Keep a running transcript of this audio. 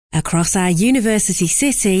across our university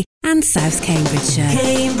city and South Cambridgeshire.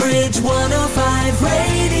 Cambridge 105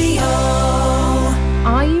 Radio.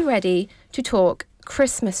 Are you ready to talk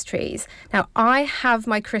Christmas trees? Now, I have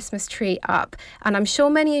my Christmas tree up, and I'm sure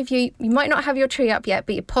many of you might not have your tree up yet,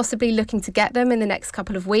 but you're possibly looking to get them in the next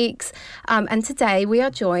couple of weeks. And today we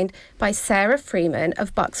are joined by Sarah Freeman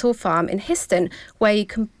of Buxhall Farm in Histon, where you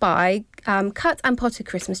can buy cut and potted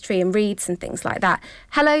Christmas tree and wreaths and things like that.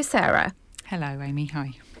 Hello, Sarah. Hello, Amy.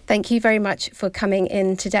 Hi. Thank you very much for coming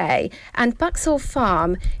in today. And Buxhall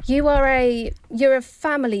Farm, you're a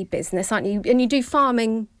family business, aren't you? And you do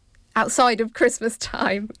farming outside of Christmas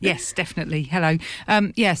time. Yes, definitely. Hello.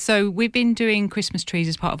 So we've been doing Christmas trees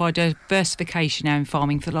as part of our diversification now in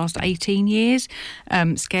farming for the last 18 years.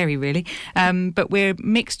 Scary, really. But we're a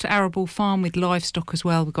mixed arable farm with livestock as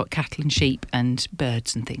well. We've got cattle and sheep and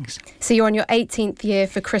birds and things. So you're on your 18th year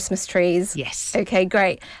for Christmas trees? Yes. Okay,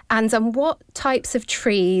 great. And what types of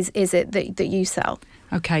trees is it that you sell?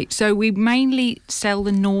 Okay, so we mainly sell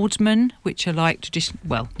the Nordman, which are like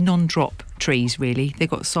non-drop trees, really. They've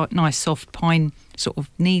got nice soft pine sort of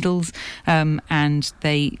needles, and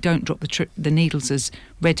they don't drop the needles as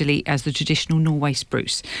readily as the traditional Norway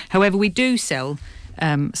spruce. However, we do sell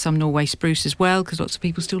some Norway spruce as well, because lots of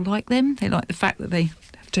people still like them. They like the fact that they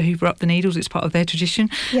to hoover up the needles. It's part of their tradition.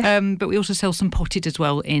 Yeah. But we also sell some potted as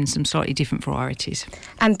well in some slightly different varieties.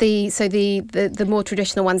 And the more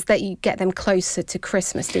traditional ones, that you get them closer to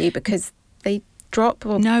Christmas, do you? Because they drop?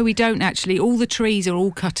 Or? No, we don't actually. All the trees are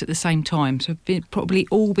all cut at the same time. So probably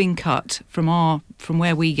all been cut from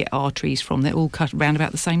where we get our trees from. They're all cut around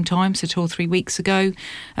about the same time, so 2 or 3 weeks ago.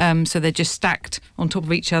 So they're just stacked on top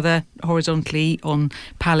of each other horizontally on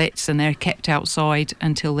pallets, and they're kept outside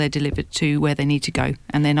until they're delivered to where they need to go.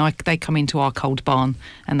 And then they come into our cold barn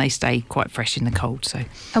and they stay quite fresh in the cold. So.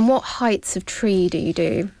 And what heights of tree do you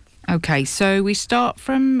do? Okay, so we start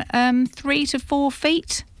from 3 to 4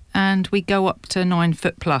 feet. And we go up to 9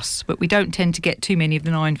 foot plus, but we don't tend to get too many of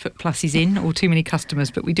the 9 foot pluses in, or too many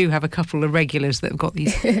customers. But we do have a couple of regulars that have got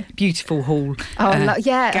these beautiful gallery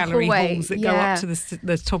halls that go up to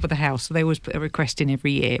the top of the house. So they always put a request in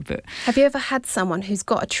every year. But have you ever had someone who's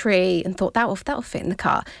got a tree and thought that'll fit in the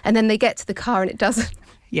car, and then they get to the car and it doesn't?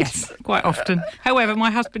 Yes, quite often. However, my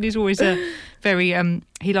husband is always very,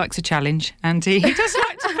 he likes a challenge, and he does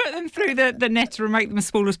like to put them through the netter and make them as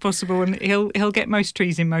small as possible, and he'll get most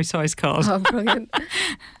trees in most size cars. Oh, brilliant.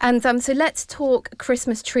 And so let's talk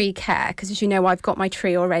Christmas tree care, because as you know, I've got my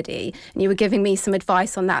tree already, and you were giving me some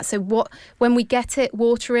advice on that. So when we get it,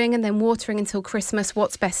 watering and then watering until Christmas,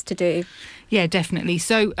 what's best to do? Yeah, definitely.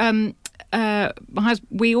 So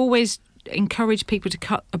we always encourage people to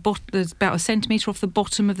cut about a centimetre off the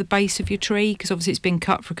bottom of the base of your tree, because obviously it's been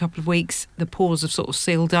cut for a couple of weeks. The pores have sort of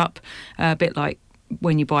sealed up, a bit like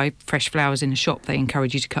when you buy fresh flowers in a shop, they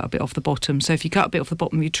encourage you to cut a bit off the bottom. So if you cut a bit off the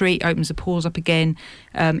bottom of your tree, it opens the pores up again.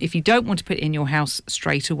 If you don't want to put it in your house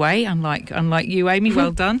straight away, unlike you, Amy,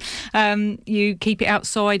 well done, you keep it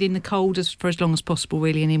outside in the cold for as long as possible,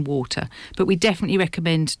 really, and in water. But we definitely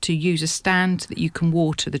recommend to use a stand that you can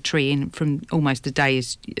water the tree in from almost a day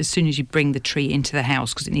as soon as you bring the tree into the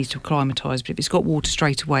house, because it needs to acclimatise. But if it's got water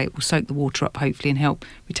straight away, it will soak the water up, hopefully, and help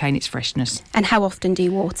retain its freshness. And how often do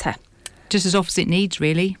you water? Just as often as it needs,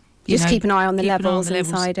 really. Just keep an eye on the levels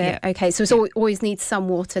inside it. Yeah. Okay, so it always needs some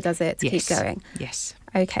water, does it, to keep going? Yes.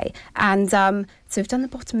 Okay, and so we've done the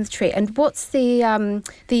bottom of the tree. And what's the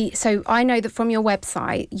so I know that from your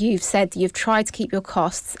website, you've said you've tried to keep your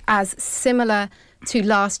costs as similar to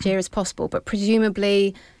last year as possible, but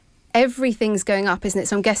presumably everything's going up, isn't it?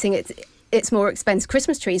 So I'm guessing it's more expensive.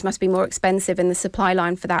 Christmas trees must be more expensive in the supply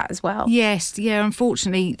line for that as well. Yes, yeah.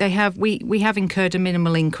 Unfortunately, we have incurred a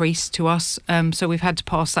minimal increase to us, so we've had to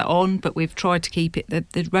pass that on. But we've tried to keep it.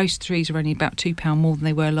 The roast trees are only about £2 more than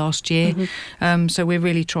they were last year. Mm-hmm. So we're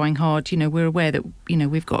really trying hard. We're aware that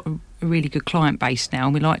we've got a really good client base now,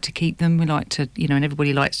 and we like to keep them. We like to, and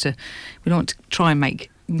everybody likes to. We like to try and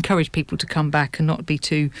encourage people to come back and not be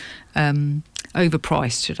too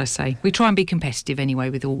overpriced, should I say. We try and be competitive anyway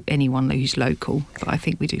with anyone who's local, but I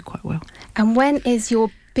think we do quite well. And when is your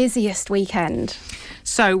busiest weekend?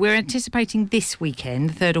 So we're anticipating this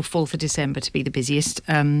weekend, the 3rd or 4th of December, to be the busiest.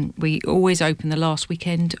 We always open the last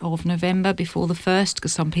weekend of November before the 1st,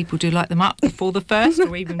 because some people do like them up before the 1st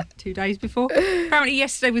or even 2 days before. Apparently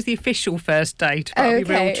yesterday was the official first day to put up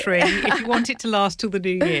your real tree, if you want it to last till the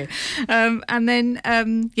new year. And then,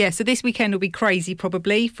 so this weekend will be crazy,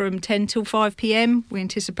 probably, from 10 till 5 p.m. We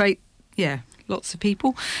anticipate, lots of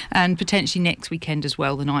people, and potentially next weekend as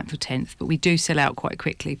well, the 9th or 10th. But we do sell out quite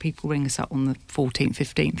quickly. People ring us up on the 14th,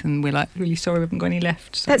 15th, and we're like, really sorry, we haven't got any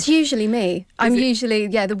left. So. That's usually me. I'm usually,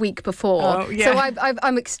 the week before. Oh, yeah. So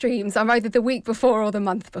I'm extremes. I'm either the week before or the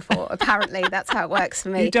month before. Apparently, that's how it works for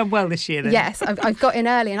me. You've done well this year, then. Yes, I've got in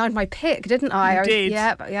early, and I had my pick, didn't I? You did.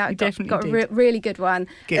 I definitely got did. a really good one.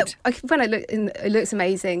 Good. When I look in, it looks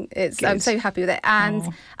amazing. I'm so happy with it.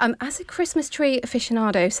 And as a Christmas tree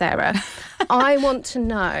aficionado, Sarah, I want to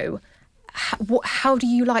know, how do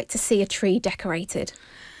you like to see a tree decorated?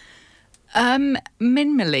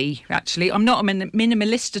 Minimally, actually. I'm not a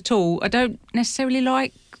minimalist at all. I don't necessarily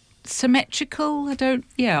like symmetrical.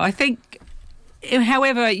 I think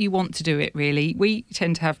however you want to do it, really. We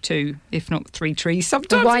tend to have 2, if not 3 trees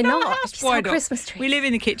sometimes. Why not? Why not? Christmas trees. We live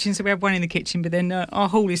in the kitchen, so we have one in the kitchen, but then our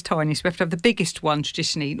hall is tiny, so we have to have the biggest one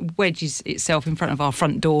traditionally, wedges itself in front of our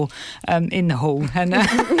front door in the hall. And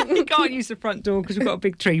you can't use the front door because we've got a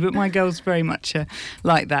big tree, but my girl's very much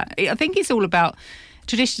like that. I think it's all about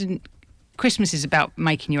tradition. Christmas is about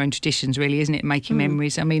making your own traditions, really, isn't it? Making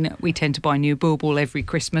memories. I mean, we tend to buy a new bauble every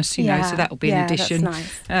Christmas, you know, so that'll be an addition.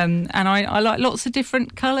 That's nice. And I like lots of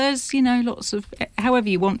different colours, you know, lots of, however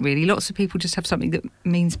you want, really. Lots of people just have something that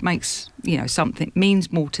makes, you know, something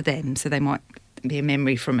means more to them, so they might be a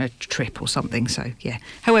memory from a trip or something. So, yeah,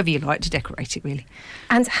 however you like to decorate it, really.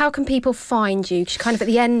 And how can people find you? You're kind of at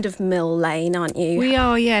the end of Mill Lane, aren't you? We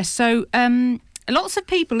are, yeah. So, lots of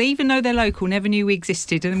people, even though they're local, never knew we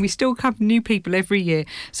existed, and we still have new people every year.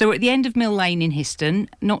 So we're at the end of Mill Lane in Histon,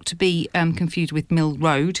 not to be confused with Mill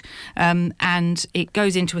Road, and it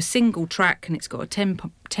goes into a single track, and it's got a 10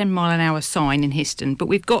 mile an hour sign in Histon. But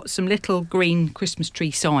we've got some little green Christmas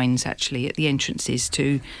tree signs, actually, at the entrances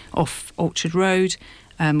to off Orchard Road,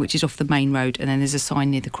 which is off the main road, and then there's a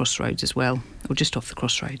sign near the crossroads as well, or just off the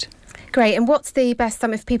crossroads. Great. And what's the best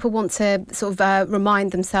if people want to sort of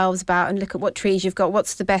remind themselves about and look at what trees you've got?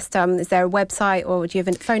 What's the best? Is there a website, or do you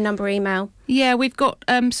have a phone number, email? Yeah, we've got.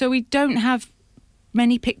 So we don't have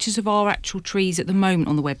many pictures of our actual trees at the moment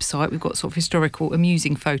on the website. We've got sort of historical,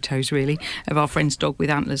 amusing photos, really, of our friend's dog with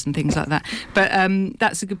antlers and things like that. But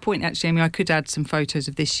that's a good point, actually. I mean, I could add some photos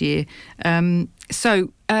of this year.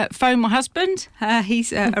 So phone my husband.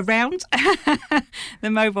 He's around. The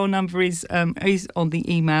mobile number is on the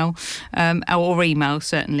email, or email,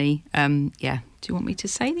 certainly. Yeah. Do you want me to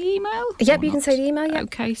say the email? Yep, you can say the email, yeah.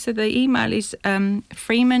 Okay, so the email is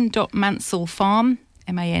freeman.mansellfarm,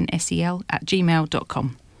 MANSEL,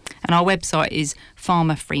 @gmail.com. And our website is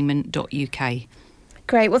farmerfreeman.uk.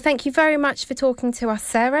 Great. Well, thank you very much for talking to us,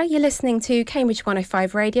 Sarah. You're listening to Cambridge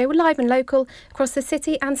 105 Radio. We're live and local across the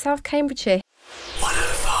city and South Cambridgeshire.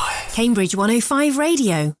 105. Cambridge 105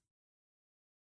 Radio.